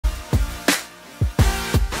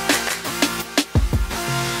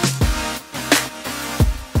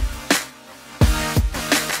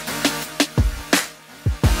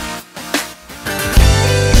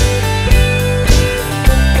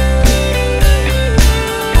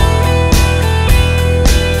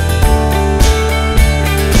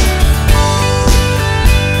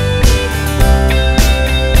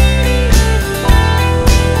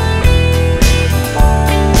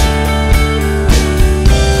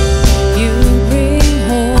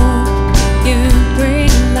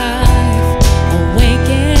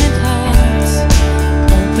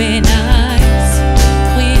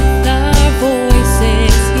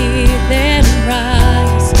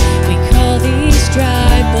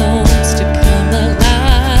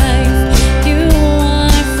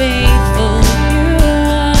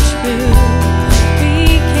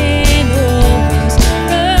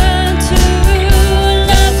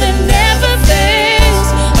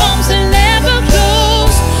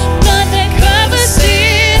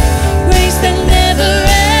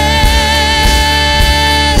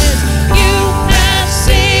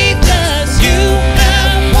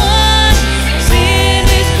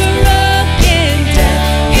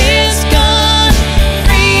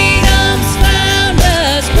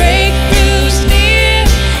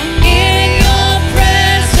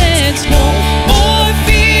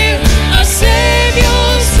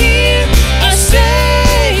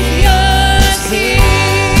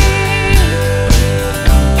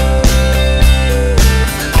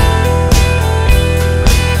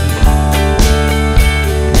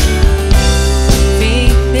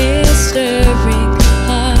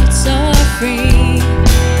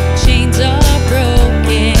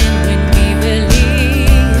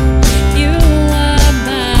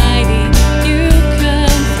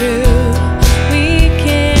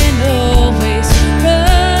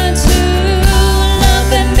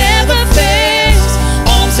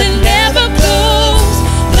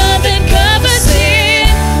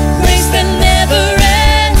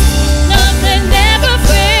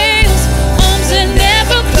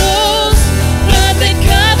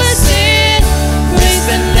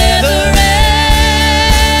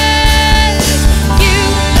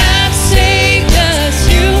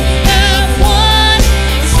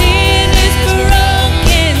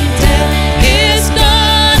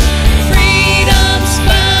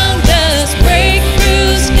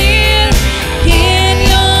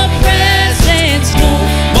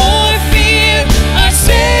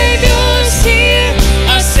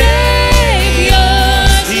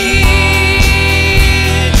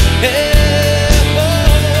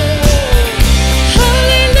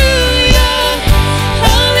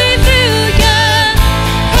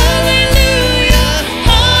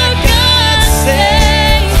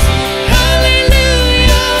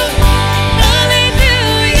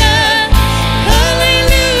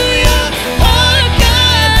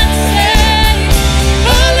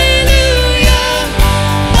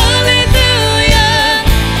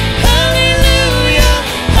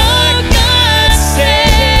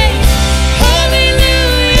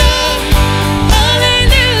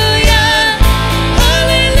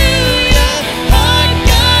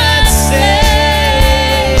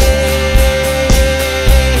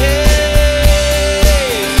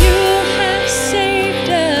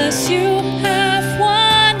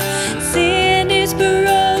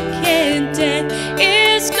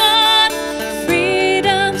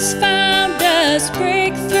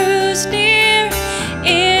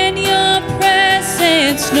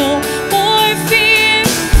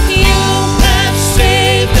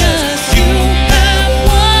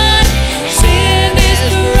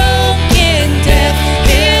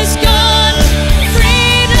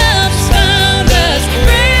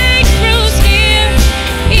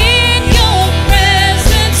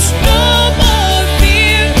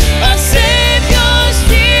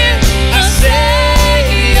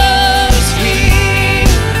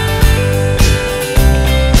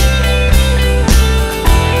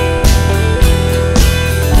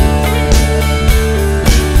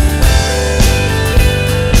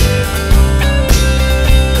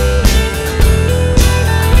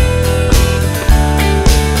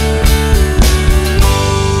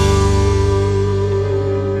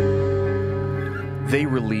They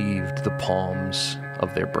relieved the palms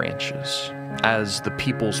of their branches, as the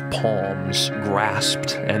people's palms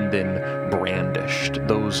grasped and then brandished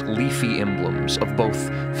those leafy emblems of both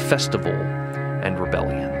festival and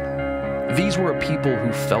rebellion. These were a people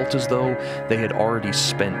who felt as though they had already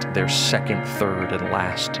spent their second, third, and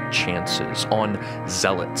last chances on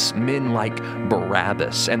zealots, men like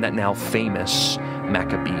Barabbas and that now famous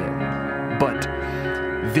Maccabean. But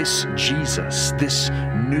this Jesus, this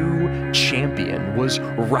new champion, was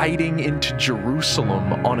riding into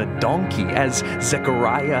Jerusalem on a donkey as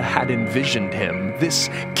Zechariah had envisioned him.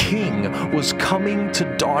 This king was coming to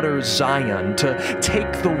daughter Zion to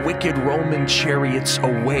take the wicked Roman chariots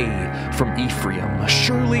away from Ephraim.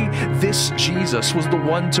 Surely this Jesus was the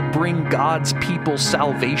one to bring God's people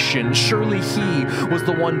salvation. Surely he was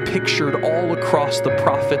the one pictured all across the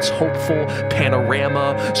prophet's hopeful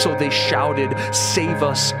panorama. So they shouted, "Save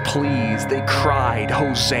us, please." They cried,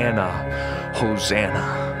 "Hosanna,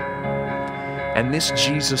 Hosanna." And this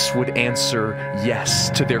Jesus would answer yes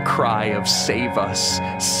to their cry of "Save us,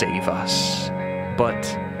 save us,"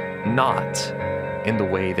 but not in the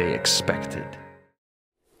way they expected.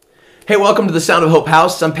 Hey, welcome to the Sound of Hope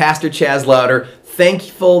House. I'm Pastor Chaz Louder.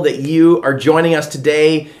 Thankful that you are joining us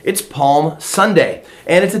today. It's Palm Sunday,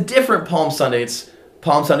 and it's a different Palm Sunday. It's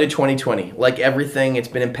Palm Sunday 2020. Like everything, it's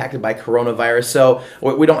been impacted by coronavirus. So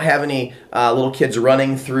we don't have any little kids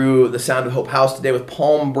running through the Sound of Hope House today with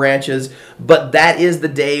palm branches, but that is the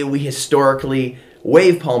day we historically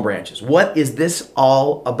wave palm branches. What is this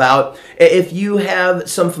all about? If you have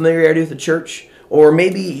some familiarity with the church, or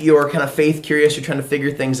maybe you're kind of faith curious, you're trying to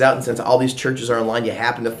figure things out, and since all these churches are online, you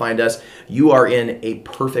happen to find us, you are in a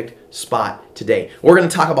perfect spot today. We're going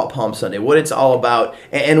to talk about Palm Sunday, what it's all about,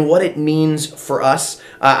 and what it means for us.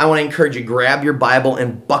 I want to encourage you, grab your Bible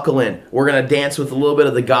and buckle in. We're going to dance with a little bit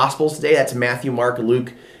of the Gospels today. That's Matthew, Mark,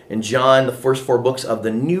 Luke, and John, the first four books of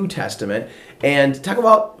the New Testament, and talk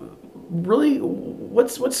about really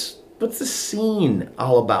what's the scene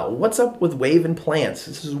all about? What's up with waving plants?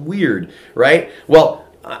 This is weird, right? Well,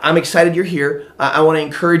 I'm excited you're here. I want to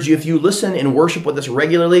encourage you, if you listen and worship with us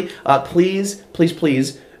regularly, please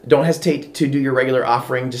don't hesitate to do your regular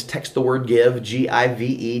offering. Just text the word GIVE,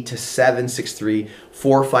 G-I-V-E, to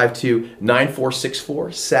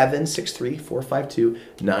 763-452-9464,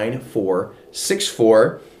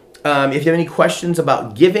 763-452-9464. If you have any questions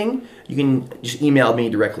about giving, you can just email me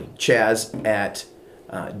directly,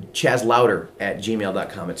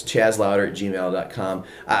 chazlouder@gmail.com. It's chazlouder@gmail.com.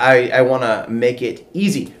 I want to make it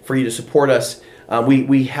easy for you to support us.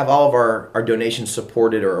 We have all of our donations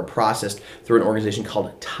supported or processed through an organization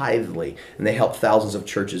called Tithely, and they help thousands of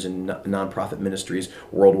churches and nonprofit ministries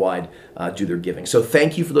worldwide do their giving. So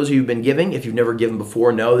thank you for those of you who've been giving. If you've never given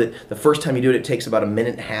before, know that the first time you do it, it takes about a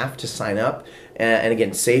minute and a half to sign up. And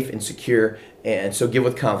again, safe and secure. And so give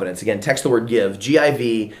with confidence. Again, text the word GIVE,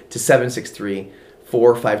 G-I-V, to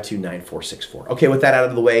 763-452-9464. Okay, with that out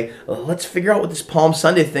of the way, let's figure out what this Palm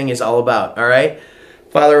Sunday thing is all about, all right?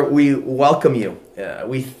 Father, we welcome you.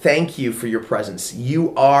 We thank you for your presence.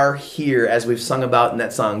 You are here, as we've sung about in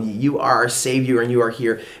that song. You are our Savior, and you are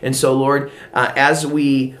here. And so, Lord, as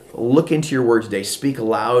we look into your word today, speak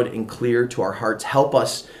loud and clear to our hearts. Help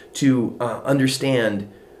us to understand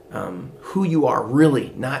who you are,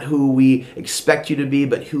 really. Not who we expect you to be,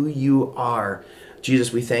 but who you are.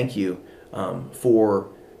 Jesus, we thank you for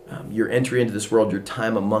your entry into this world, your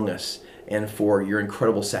time among us, and for your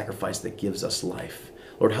incredible sacrifice that gives us life.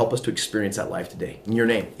 Lord, help us to experience that life today. In your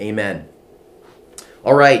name, amen.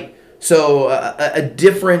 All right, so a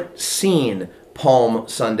different scene, Palm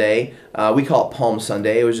Sunday. We call it Palm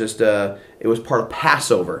Sunday. It was just it was part of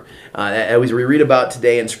Passover. As we read about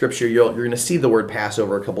today in Scripture, you're going to see the word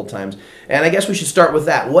Passover a couple times. And I guess we should start with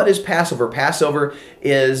that. What is Passover? Passover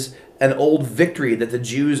is an old victory that the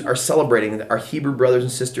Jews are celebrating, that our Hebrew brothers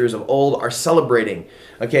and sisters of old are celebrating.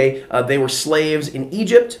 Okay, they were slaves in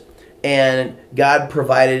Egypt, and God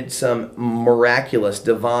provided some miraculous,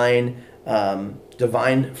 divine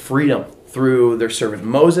freedom through their servant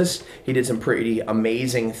Moses. He did some pretty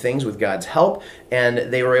amazing things with God's help,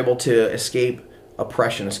 and they were able to escape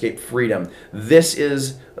oppression, escape freedom. This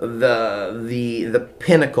is the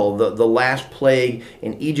pinnacle, the last plague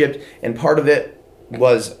in Egypt, and part of it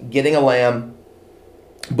was getting a lamb,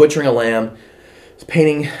 butchering a lamb,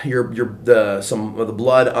 painting some of the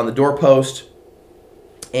blood on the doorpost,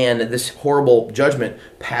 and this horrible judgment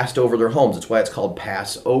passed over their homes. That's why it's called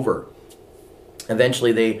Passover.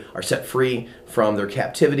 Eventually, they are set free from their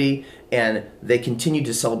captivity, and they continue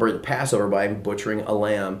to celebrate the Passover by butchering a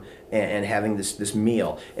lamb and having this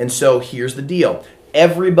meal. And so here's the deal.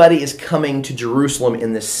 Everybody is coming to Jerusalem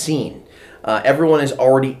in this scene. Everyone is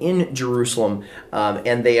already in Jerusalem,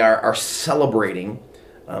 and they are celebrating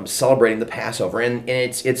the Passover, and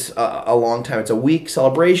it's a long time. It's a week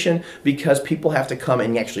celebration because people have to come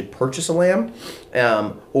and actually purchase a lamb,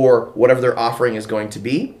 or whatever their offering is going to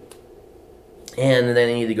be, and then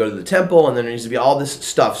they need to go to the temple, and then there needs to be all this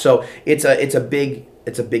stuff. So it's a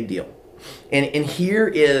big deal, and here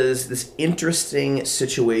is this interesting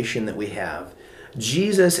situation that we have.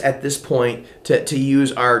 Jesus at this point, to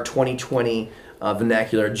use our 2020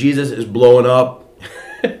 vernacular, Jesus is blowing up.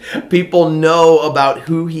 People know about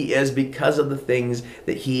who he is because of the things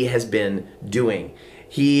that he has been doing.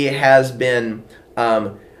 He has been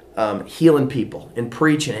healing people and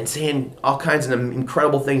preaching and saying all kinds of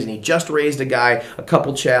incredible things. And he just raised a guy a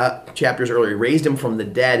couple chapters earlier. He raised him from the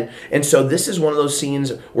dead. And so this is one of those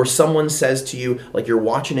scenes where someone says to you, like you're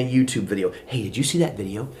watching a YouTube video, hey, did you see that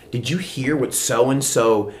video? Did you hear what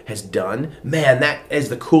so-and-so has done? Man, that is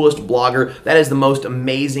the coolest blogger. That is the most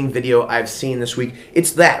amazing video I've seen this week.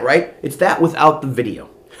 It's that, right? It's that without the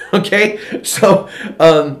video. Okay? So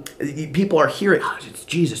people are hearing, oh, it's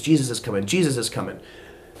Jesus. Jesus is coming. Jesus is coming.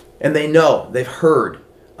 And they know, they've heard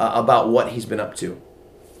about what he's been up to.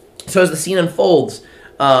 So as the scene unfolds,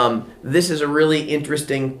 this is a really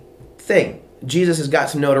interesting thing. Jesus has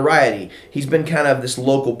got some notoriety. He's been kind of this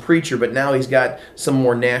local preacher, but now he's got some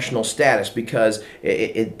more national status because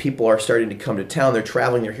people are starting to come to town. They're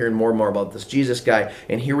traveling. They're hearing more and more about this Jesus guy.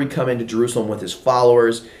 And here we come into Jerusalem with his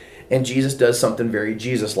followers. And Jesus does something very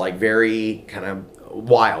Jesus-like, very kind of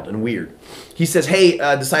wild and weird. He says, hey,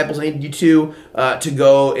 disciples, I need you to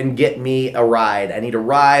go and get me a ride. I need a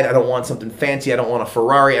ride. I don't want something fancy. I don't want a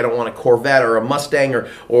Ferrari. I don't want a Corvette or a Mustang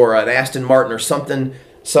or an Aston Martin or something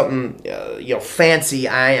fancy.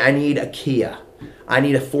 I need a Kia. I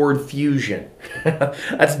need a Ford Fusion.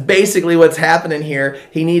 That's basically what's happening here.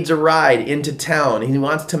 He needs a ride into town. He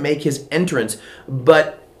wants to make his entrance,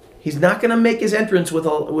 but he's not going to make his entrance with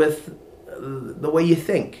the way you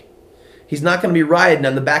think. He's not going to be riding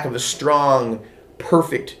on the back of a strong,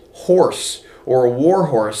 perfect horse or a war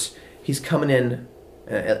horse. He's coming in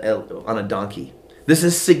on a donkey. This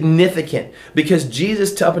is significant because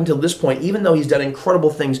Jesus, up until this point, even though he's done incredible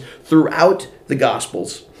things throughout the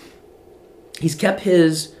Gospels, he's kept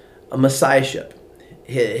his messiahship,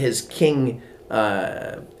 his king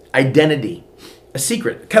identity, a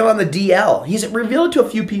secret, kind of on the DL. He's revealed it to a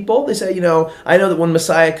few people. They say, I know that when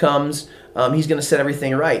Messiah comes, he's going to set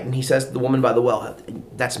everything right. And he says to the woman by the well,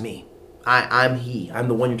 that's me. I'm he. I'm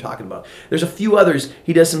the one you're talking about. There's a few others.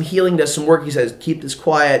 He does some healing, does some work. He says, keep this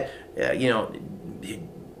quiet.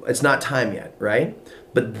 It's not time yet, right?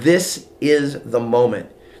 But this is the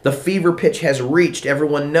moment. The fever pitch has reached.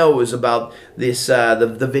 Everyone knows about this.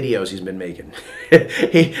 The videos he's been making.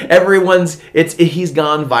 He's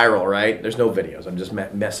gone viral, right? There's no videos. I'm just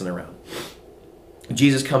messing around.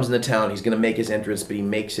 Jesus comes into town. He's going to make his entrance, but he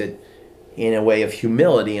makes it in a way of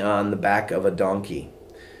humility on the back of a donkey.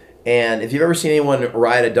 And if you've ever seen anyone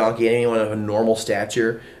ride a donkey, anyone of a normal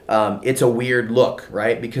stature, it's a weird look,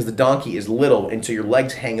 right? Because the donkey is little, and so your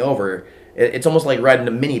legs hang over. It's almost like riding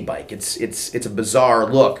a mini bike. It's a bizarre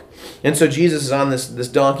look. And so Jesus is on this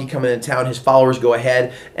donkey coming into town. His followers go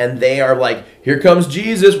ahead, and they are like, here comes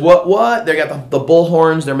Jesus, what? They got the bull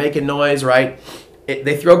horns. They're making noise, right?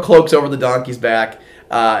 They throw cloaks over the donkey's back,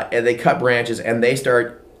 and they cut branches, and they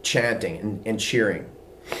start chanting and cheering.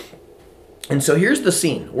 And so here's the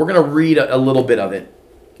scene. We're going to read a little bit of it.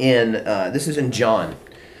 This is in John.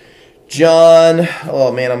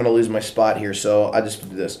 Oh man, I'm going to lose my spot here, so I'll just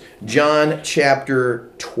do this. John chapter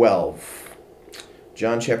 12.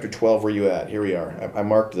 John chapter 12, where you at? Here we are. I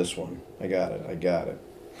marked this one. I got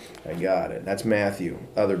it. That's Matthew,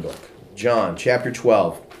 other book. John chapter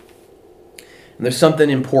 12. And there's something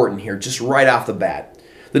important here, just right off the bat.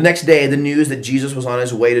 The next day, the news that Jesus was on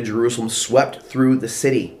his way to Jerusalem swept through the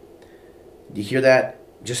city. Do you hear that?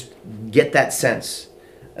 Just get that sense.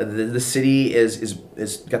 The city is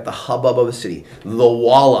got the hubbub of a city, the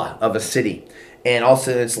walla of a city, and all of a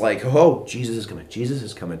sudden it's like, oh, Jesus is coming. Jesus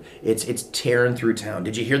is coming. It's tearing through town.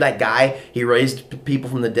 Did you hear that guy? He raised people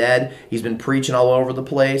from the dead. He's been preaching all over the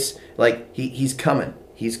place. Like he's coming.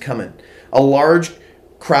 He's coming. A large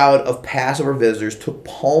crowd of Passover visitors took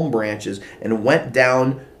palm branches and went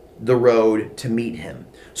down the road to meet him.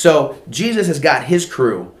 So Jesus has got his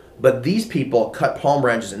crew. But these people cut palm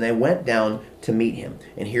branches and they went down to meet him.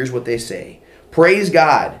 And here's what they say. Praise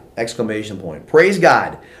God! Exclamation point. Praise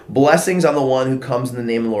God! Blessings on the one who comes in the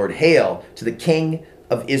name of the Lord. Hail to the King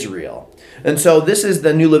of Israel. And so this is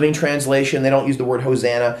the New Living Translation. They don't use the word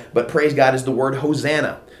Hosanna, but praise God is the word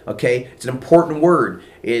Hosanna. Okay? It's an important word.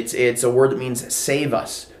 It's a word that means save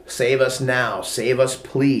us. Save us now. Save us,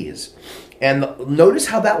 please. And notice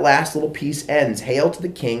how that last little piece ends. Hail to the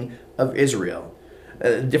King of Israel.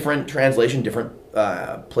 Different translation, different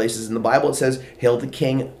places in the Bible, it says, Hail to the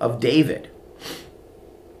King of David.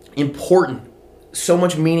 Important. So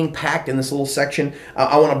much meaning packed in this little section.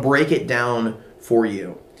 I want to break it down for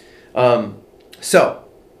you. So,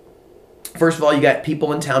 first of all, you got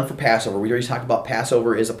people in town for Passover. We already talked about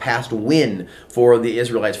Passover is a past win for the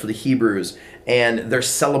Israelites, for the Hebrews, and they're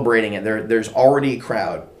celebrating it. There's already a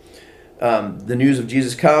crowd. The news of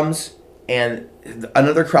Jesus comes, and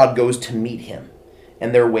another crowd goes to meet him,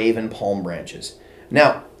 and they're waving palm branches.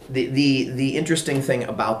 Now, the interesting thing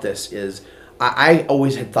about this is I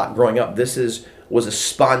always had thought growing up this was a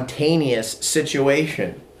spontaneous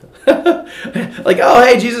situation. Like, oh,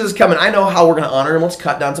 hey, Jesus is coming. I know how we're going to honor him. Let's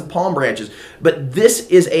cut down some palm branches. But this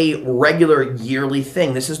is a regular yearly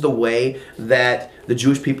thing. This is the way that the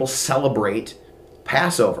Jewish people celebrate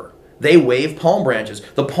Passover. They wave palm branches.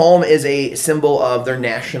 The palm is a symbol of their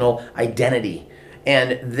national identity.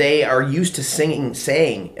 And they are used to singing,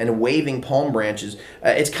 saying, and waving palm branches.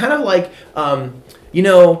 It's kind of like,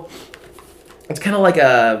 it's kind of like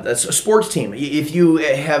a sports team. If you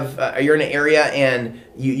have, you're in an area and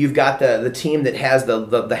you've got the team that has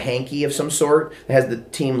the hanky of some sort, that has the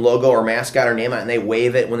team logo or mascot or name on it, and they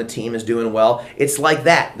wave it when the team is doing well. It's like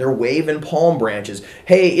that. They're waving palm branches.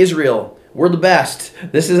 Hey, Israel, we're the best.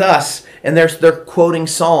 This is us. And they're quoting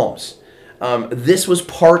Psalms. This was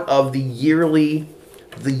part of the yearly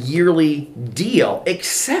deal,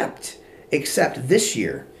 except this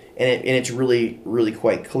year, and it's really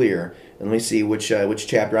quite clear. And let me see which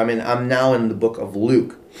chapter I'm in. I'm now in the book of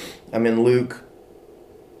Luke. I'm in Luke.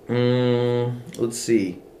 Let's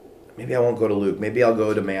see. Maybe I won't go to Luke. Maybe I'll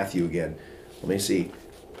go to Matthew again. Let me see.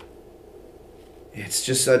 It's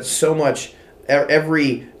just so much.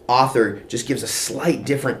 Every author just gives a slight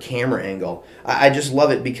different camera angle. I just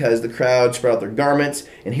love it because the crowd spread out their garments.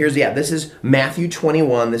 And this is Matthew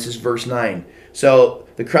 21. This is verse 9. So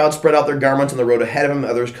the crowd spread out their garments on the road ahead of him.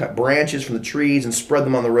 Others cut branches from the trees and spread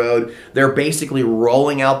them on the road. They're basically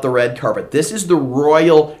rolling out the red carpet. This is the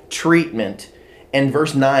royal treatment. And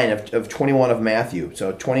verse 9 of 21 of Matthew,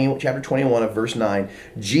 so chapter 21 of verse 9,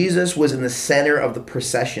 Jesus was in the center of the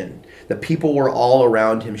procession. The people were all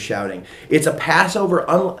around him shouting. It's a Passover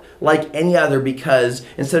unlike any other because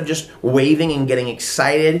instead of just waving and getting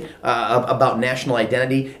excited about national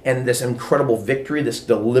identity and this incredible victory, this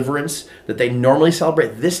deliverance that they normally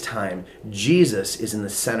celebrate, this time Jesus is in the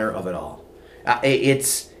center of it all.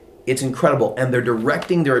 It's incredible, and they're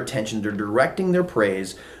directing their attention, they're directing their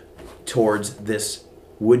praise towards this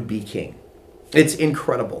would-be king. It's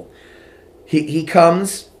incredible. He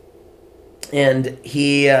comes and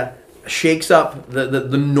he shakes up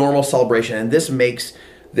the normal celebration, and this makes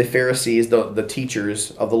the Pharisees, the teachers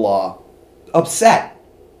of the law, upset.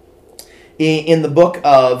 In the book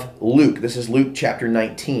of Luke, this is Luke chapter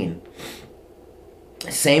 19,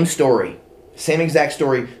 same story, same exact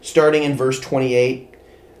story, starting in verse 28.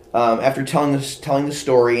 After telling the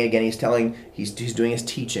story, again, he's doing his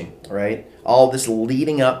teaching, right? All this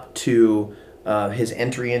leading up to his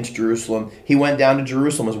entry into Jerusalem. He went down to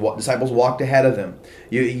Jerusalem as disciples walked ahead of him.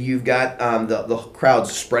 You've got the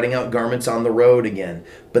crowds spreading out garments on the road again.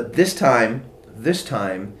 But this time,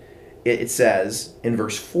 it says in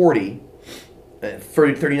verse 39,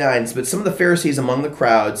 but some of the Pharisees among the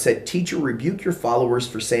crowd said, "Teacher, rebuke your followers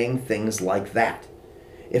for saying things like that."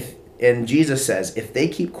 And Jesus says, if they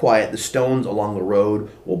keep quiet, the stones along the road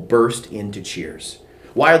will burst into cheers.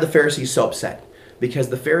 Why are the Pharisees so upset? Because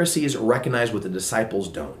the Pharisees recognize what the disciples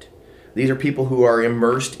don't. These are people who are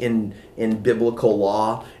immersed in biblical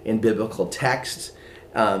law, in biblical texts.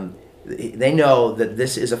 They know that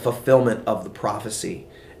this is a fulfillment of the prophecy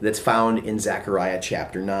that's found in Zechariah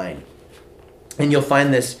chapter 9. And you'll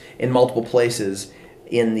find this in multiple places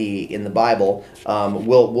in the Bible.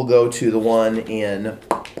 We'll go to the one in...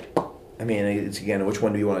 it's again, which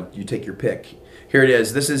one do you want? You take your pick. Here it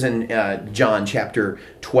is. This is in John chapter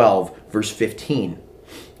 12, verse 15.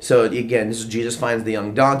 So again, this is Jesus finds the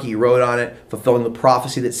young donkey. He rode on it, fulfilling the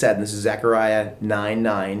prophecy that said, and this is Zechariah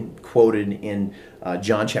 9:9, quoted in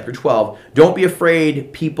John chapter 12. "Don't be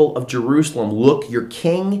afraid, people of Jerusalem. Look, your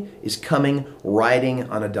king is coming riding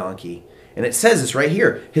on a donkey." And it says this right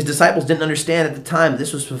here. His disciples didn't understand at the time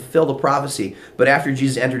this was to fulfill the prophecy. But after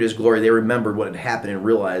Jesus entered his glory, they remembered what had happened and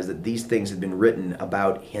realized that these things had been written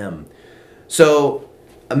about him. So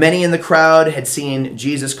many in the crowd had seen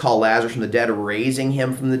Jesus call Lazarus from the dead, raising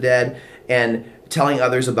him from the dead, and telling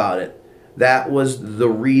others about it. That was the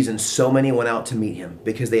reason so many went out to meet him,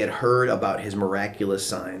 because they had heard about his miraculous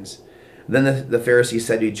signs. Then the Pharisees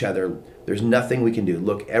said to each other, "There's nothing we can do.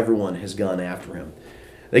 Look, everyone has gone after him."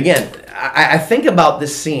 Again, I think about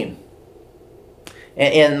this scene,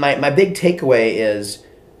 and my big takeaway is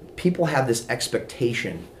people have this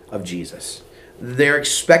expectation of Jesus. They're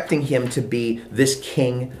expecting him to be this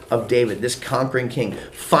king of David, this conquering king.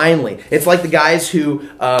 Finally, it's like the guys who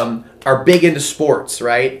are big into sports,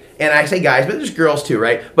 right? And I say guys, but there's girls too,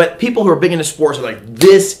 right? But people who are big into sports are like,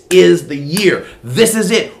 this is the year. This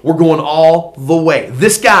is it. We're going all the way.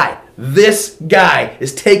 This guy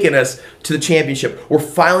is taking us to the championship. We're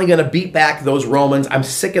finally going to beat back those Romans. I'm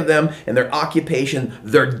sick of them and their occupation,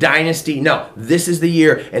 their dynasty. No, this is the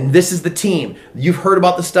year, and this is the team. You've heard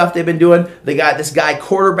about the stuff they've been doing. They got this guy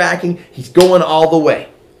quarterbacking. He's going all the way.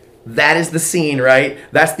 That is the scene, right?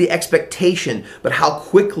 That's the expectation. But how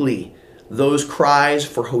quickly those cries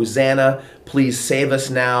for Hosanna, please save us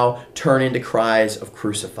now, turn into cries of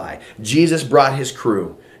crucify. Jesus brought his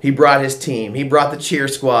crew. He brought his team. He brought the cheer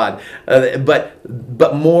squad.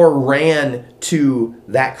 But more ran to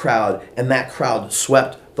that crowd, and that crowd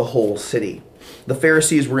swept the whole city. The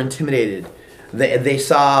Pharisees were intimidated. They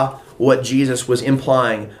saw what Jesus was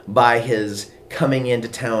implying by his coming into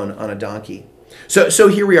town on a donkey. So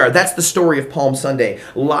here we are. That's the story of Palm Sunday.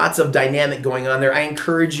 Lots of dynamic going on there. I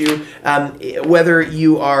encourage you, whether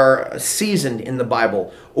you are seasoned in the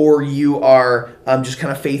Bible or you are just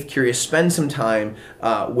kind of faith curious, spend some time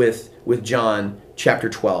with John chapter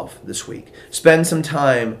 12 this week. Spend some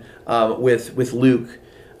time with Luke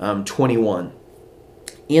 21.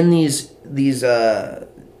 In these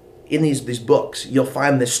books, you'll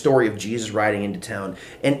find this story of Jesus riding into town.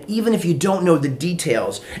 And even if you don't know the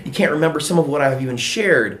details, you can't remember some of what I've even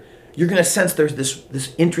shared, you're going to sense there's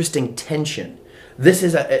this interesting tension. This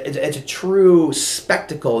is it's a true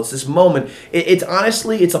spectacle. It's this moment. It's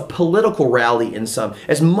honestly, it's a political rally in some.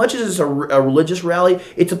 As much as it's a religious rally,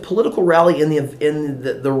 it's a political rally in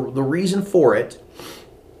the reason for it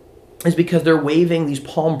is because they're waving these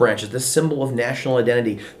palm branches, this symbol of national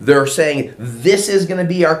identity. They're saying, this is going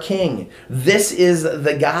to be our king. This is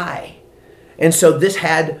the guy. And so this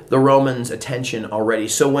had the Romans' attention already.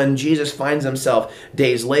 So when Jesus finds himself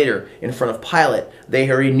days later in front of Pilate, they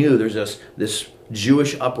already knew there's this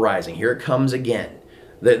Jewish uprising. Here it comes again.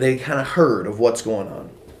 They kind of heard of what's going on.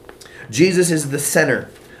 Jesus is the center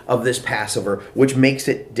of this Passover, which makes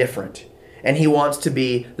it different. And he wants to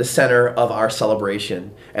be the center of our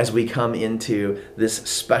celebration as we come into this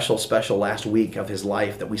special, special last week of his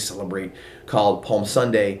life that we celebrate, called Palm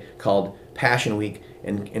Sunday, called Passion Week,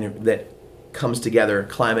 and that comes together,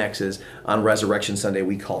 climaxes on Resurrection Sunday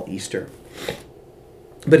we call Easter.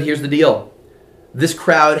 But here's the deal. This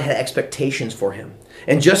crowd had expectations for him.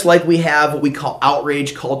 And just like we have what we call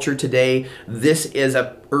outrage culture today, this is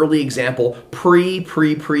an early example,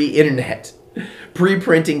 pre-internet,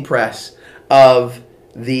 pre-printing press, of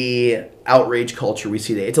the outrage culture we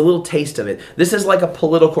see today. It's a little taste of it. This is like a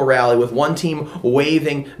political rally with one team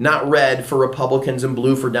waving not red for Republicans and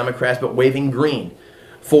blue for Democrats, but waving green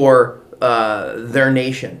for their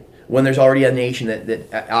nation when there's already a nation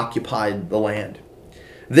that occupied the land.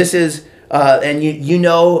 This is, and you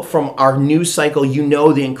know from our news cycle, you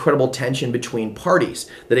know the incredible tension between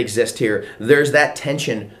parties that exist here. There's that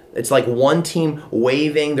tension. It's like one team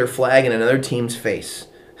waving their flag in another team's face.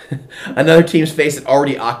 Another team's face that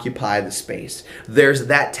already occupied the space. There's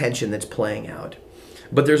that tension that's playing out.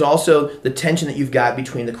 But there's also the tension that you've got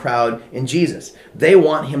between the crowd and Jesus. They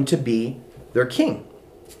want him to be their king.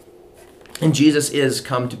 And Jesus is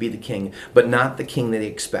come to be the king, but not the king that they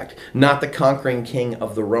expect. Not the conquering king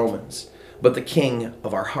of the Romans, but the king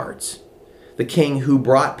of our hearts. The king who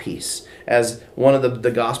brought peace. As one of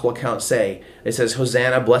the gospel accounts say, it says,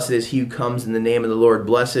 Hosanna, blessed is he who comes in the name of the Lord.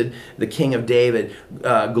 Blessed the King of David.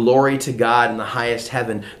 Glory to God in the highest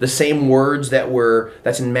heaven. The same words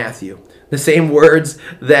that's in Matthew. The same words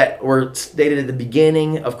that were stated at the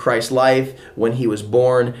beginning of Christ's life when he was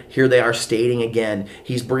born. Here they are stating again.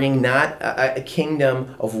 He's bringing not a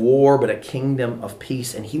kingdom of war, but a kingdom of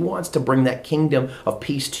peace. And he wants to bring that kingdom of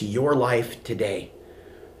peace to your life today.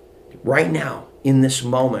 Right now, in this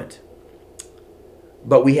moment.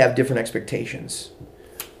 But we have different expectations.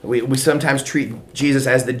 We sometimes treat Jesus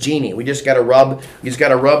as the genie. We just got to rub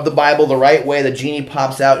the Bible the right way. The genie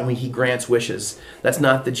pops out and he grants wishes. That's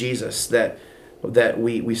not the Jesus that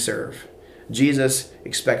we serve. Jesus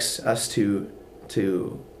expects us to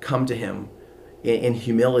come to him in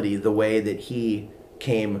humility, the way that he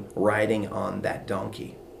came riding on that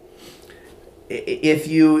donkey. If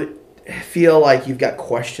you feel like you've got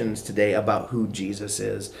questions today about who Jesus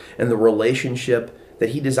is and the relationship that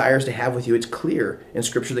he desires to have with you, it's clear in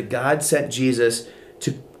Scripture that God sent Jesus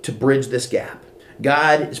to bridge this gap.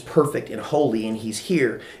 God is perfect and holy, and he's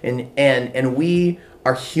here, and we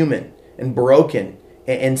are human and broken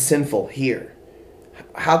and sinful here.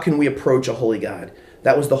 How can we approach a holy God?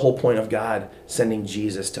 That was the whole point of God sending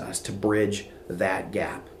Jesus to us, to bridge that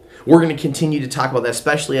gap. We're going to continue to talk about that,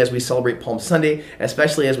 especially as we celebrate Palm Sunday,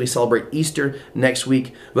 especially as we celebrate Easter next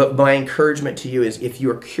week. But my encouragement to you is, if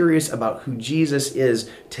you are curious about who Jesus is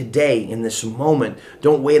today in this moment,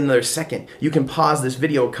 don't wait another second. You can pause this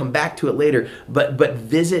video, come back to it later, but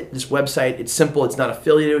visit this website. It's simple. It's not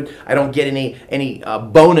affiliated. I don't get any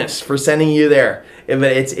bonus for sending you there, but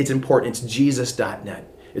it's important. It's jesus.net.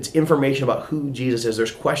 It's information about who Jesus is.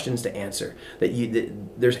 There's questions to answer.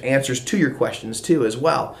 There's answers to your questions too as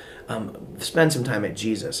well. Spend some time at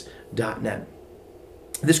jesus.net.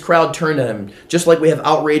 This crowd turned to him, just like we have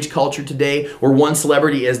outrage culture today, where one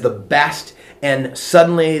celebrity is the best, and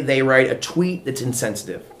suddenly they write a tweet that's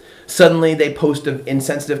insensitive. Suddenly they post an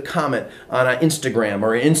insensitive comment on an Instagram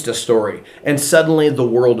or an Insta story, and suddenly the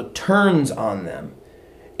world turns on them,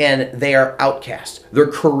 and they are outcast. Their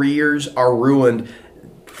careers are ruined.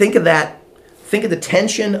 Think of that. Think of the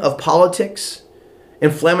tension of politics,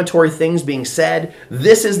 inflammatory things being said.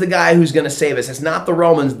 This is the guy who's going to save us. It's not the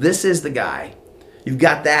Romans. This is the guy. You've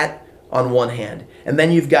got that on one hand. And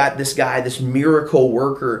then you've got this guy, this miracle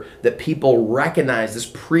worker that people recognize, this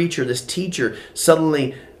preacher, this teacher,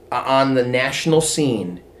 suddenly on the national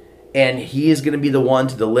scene. And he is going to be the one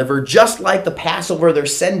to deliver, just like the Passover they're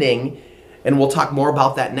sending. And we'll talk more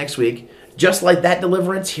about that next week. Just like that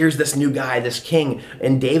deliverance, here's this new guy, this king,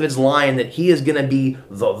 in David's line that he is going to be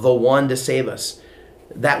the one to save us.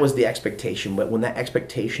 That was the expectation, but when that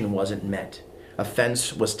expectation wasn't met,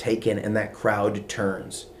 offense was taken and that crowd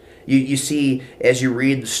turns. You see, as you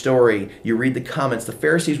read the story, you read the comments, the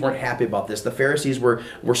Pharisees weren't happy about this. The Pharisees were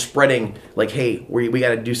spreading like, hey, we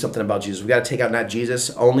got to do something about Jesus. We got to take out not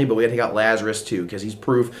Jesus only, but we got to take out Lazarus too, because he's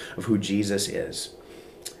proof of who Jesus is.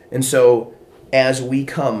 And so, as we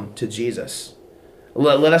come to Jesus,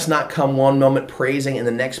 let us not come one moment praising and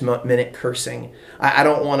the next minute cursing. I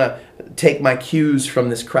don't want to take my cues from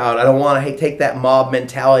this crowd. I don't want to take that mob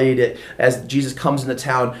mentality that as Jesus comes into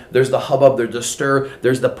town, there's the hubbub, there's the stir,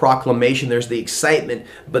 there's the proclamation, there's the excitement,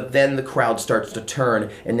 but then the crowd starts to turn,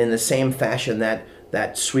 and in the same fashion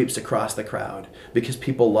that sweeps across the crowd, because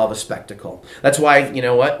people love a spectacle. That's why, you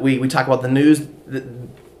know what, we talk about the news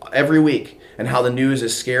every week, and how the news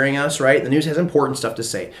is scaring us, right? The news has important stuff to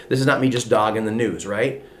say. This is not me just dogging the news,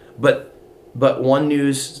 right? But one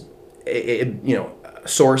news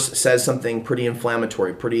source says something pretty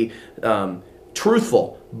inflammatory, pretty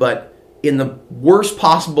truthful, but in the worst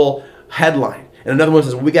possible headline. And another one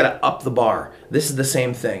says, well, we got to up the bar. This is the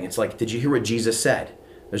same thing. It's like, did you hear what Jesus said?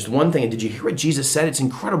 There's one thing, and did you hear what Jesus said? It's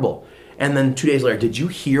incredible. And then 2 days later, did you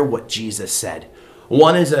hear what Jesus said?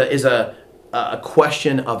 One is a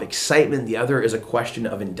question of excitement. The other is a question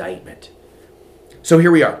of indictment. So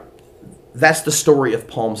here we are. That's the story of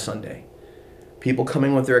Palm Sunday. People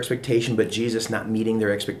coming with their expectation, but Jesus not meeting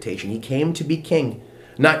their expectation. He came to be king,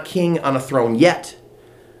 not king on a throne yet,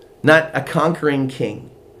 not a conquering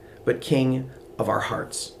king, but king of our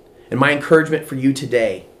hearts. And my encouragement for you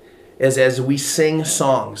today is, as we sing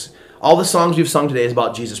songs, all the songs we've sung today is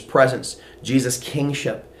about Jesus' presence, Jesus'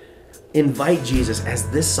 kingship. Invite Jesus, as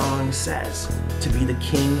this song says, to be the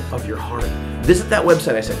king of your heart. Visit that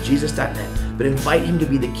website I said, jesus.net, but invite him to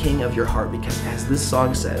be the king of your heart, because as this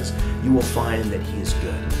song says, you will find that he is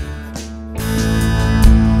good.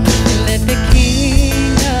 Let the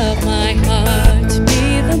king of my heart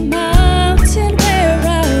be the mountain where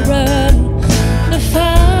I run, the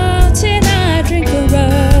fountain I drink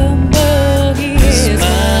from. Oh, he is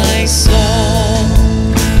my song.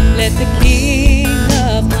 Let the king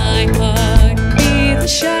of my heart be the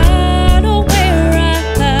shadow where I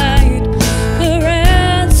hide, the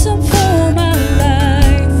ransom for my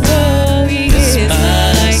life. Oh, he is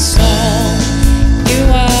my song. You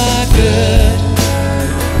are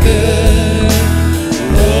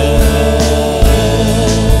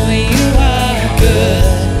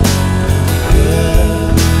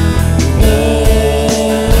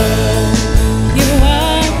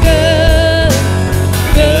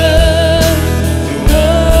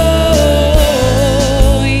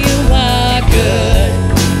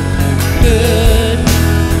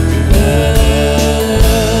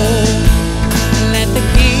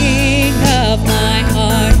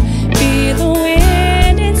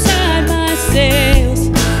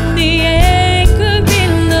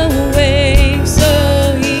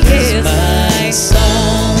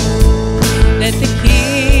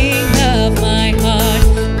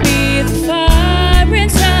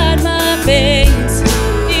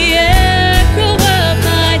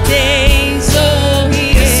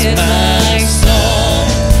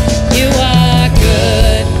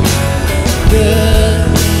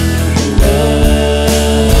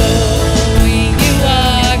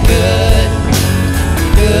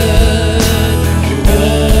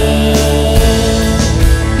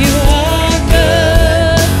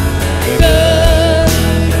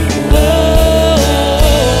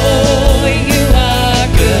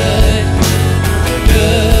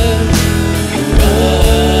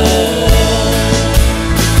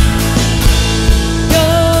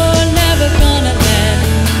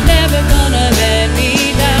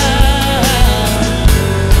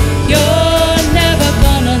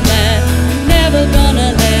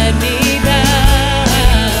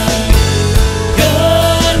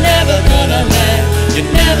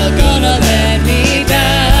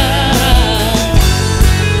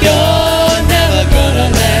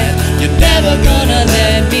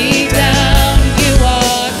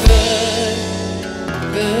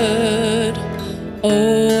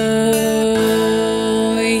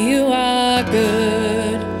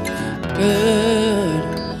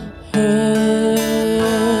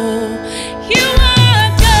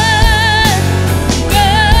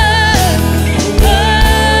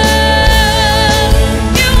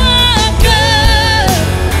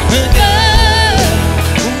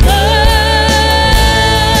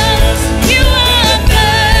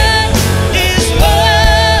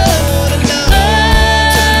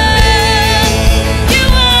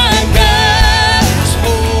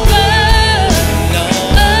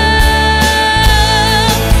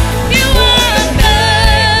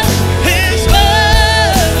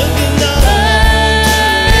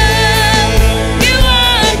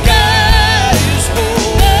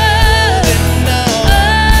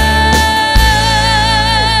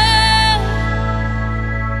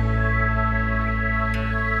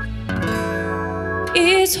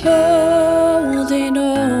is holding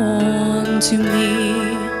on to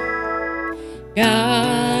me.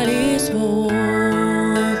 God is holding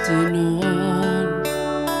on.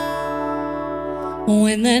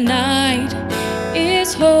 When the night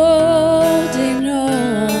is holding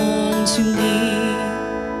on to me,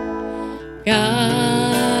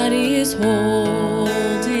 God is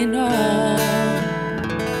holding on.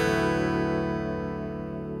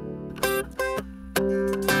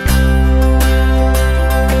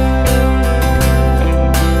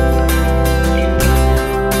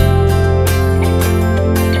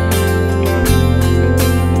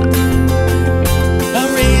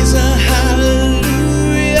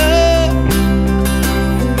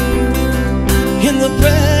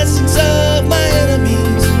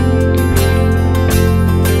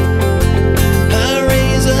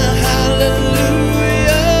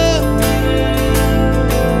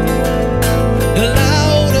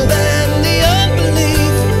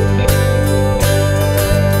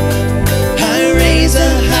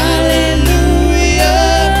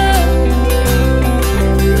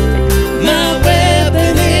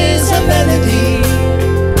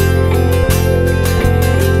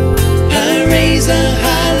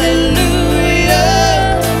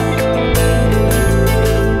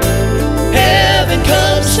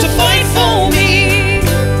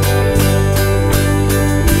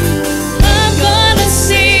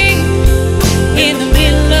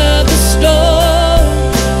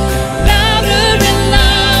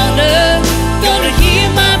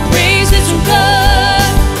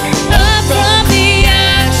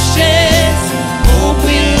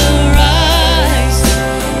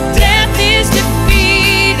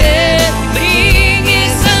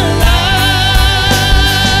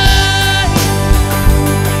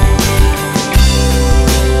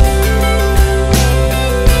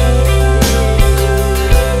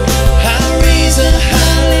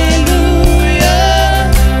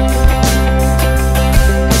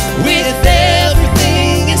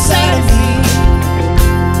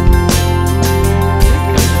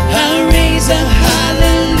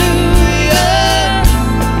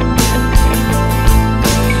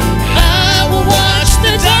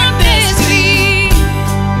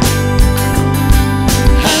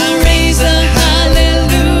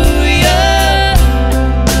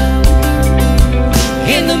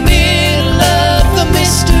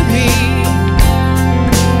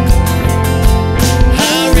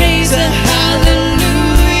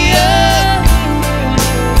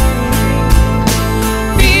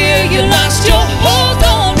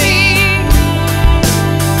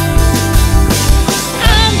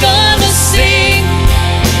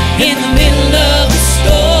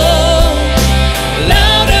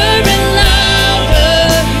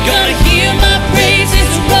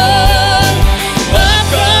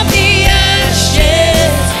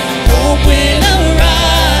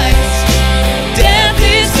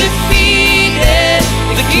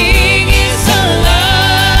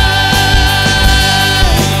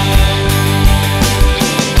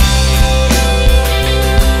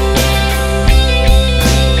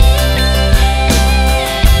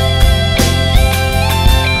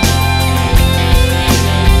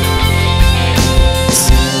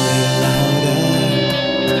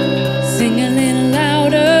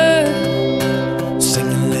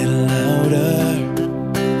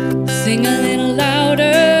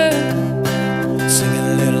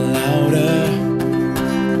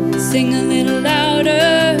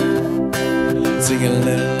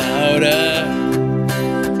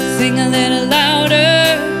 Sing a little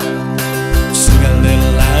louder. Sing a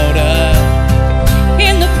little louder.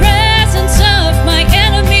 In the presence of my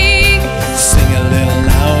enemy. Sing a little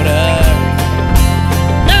louder.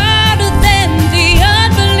 Louder than the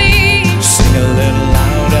unbelief. Sing a little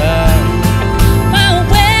louder. My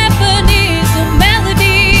weapon is a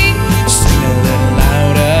melody. Sing a little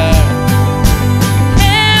louder.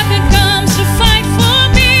 Heaven comes to fight for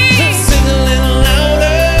me. Sing a little louder.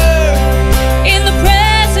 In the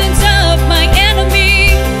presence of my enemy.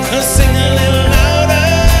 Sing a little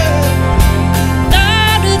louder.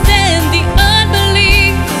 Louder than the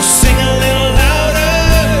unbelief. Sing a little louder.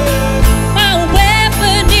 My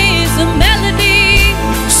weapon is a melody.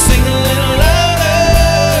 Sing a little louder.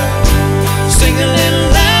 Sing a little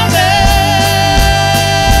louder.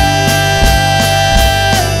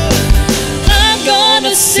 I'm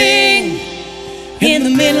gonna sing in the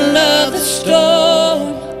middle of the storm.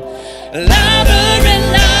 Louder and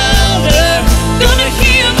louder, gonna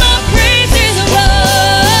hear my praises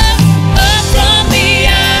roar. Up from the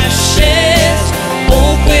ashes,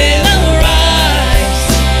 hope will arise.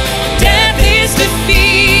 Death is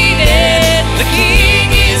defeated, the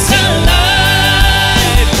King is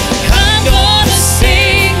alive.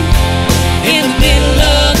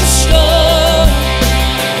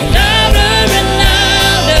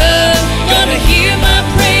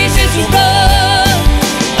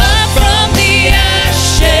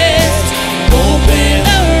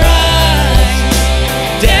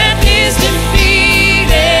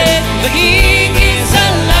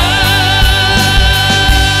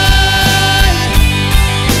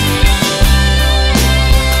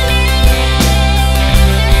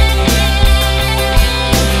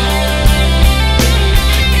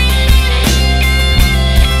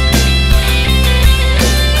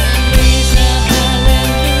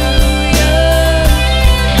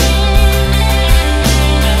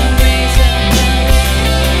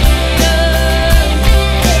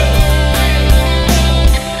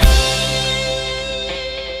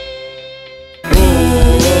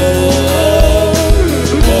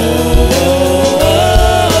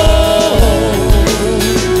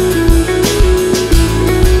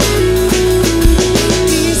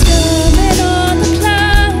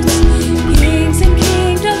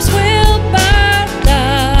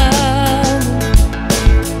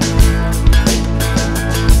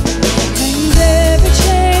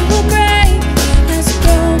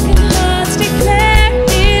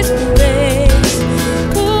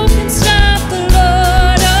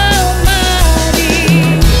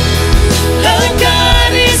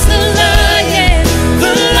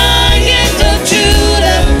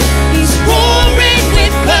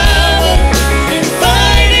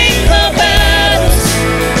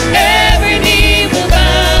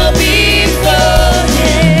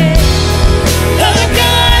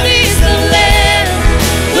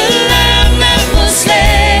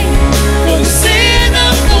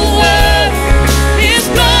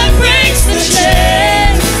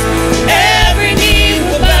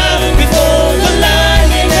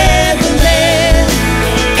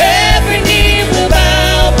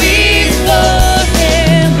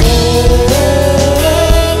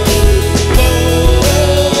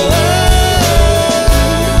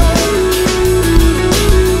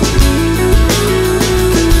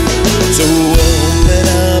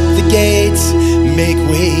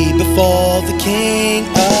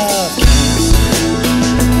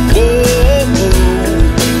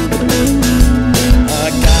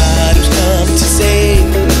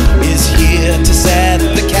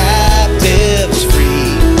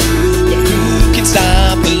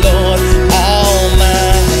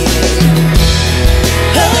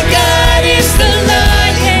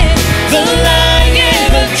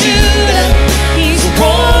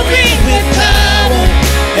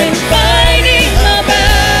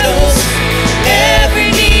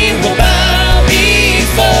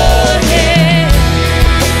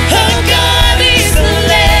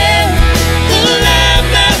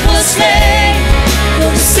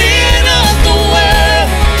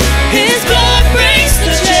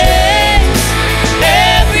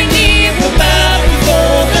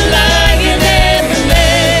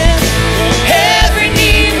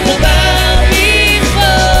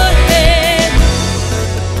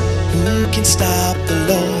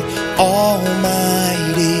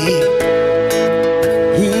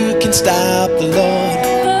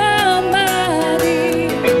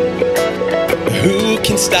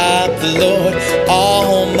 can stop the Lord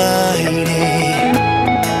Almighty?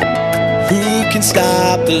 Who can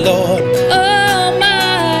stop the Lord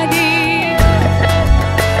Almighty?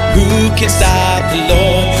 Who can stop the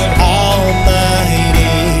Lord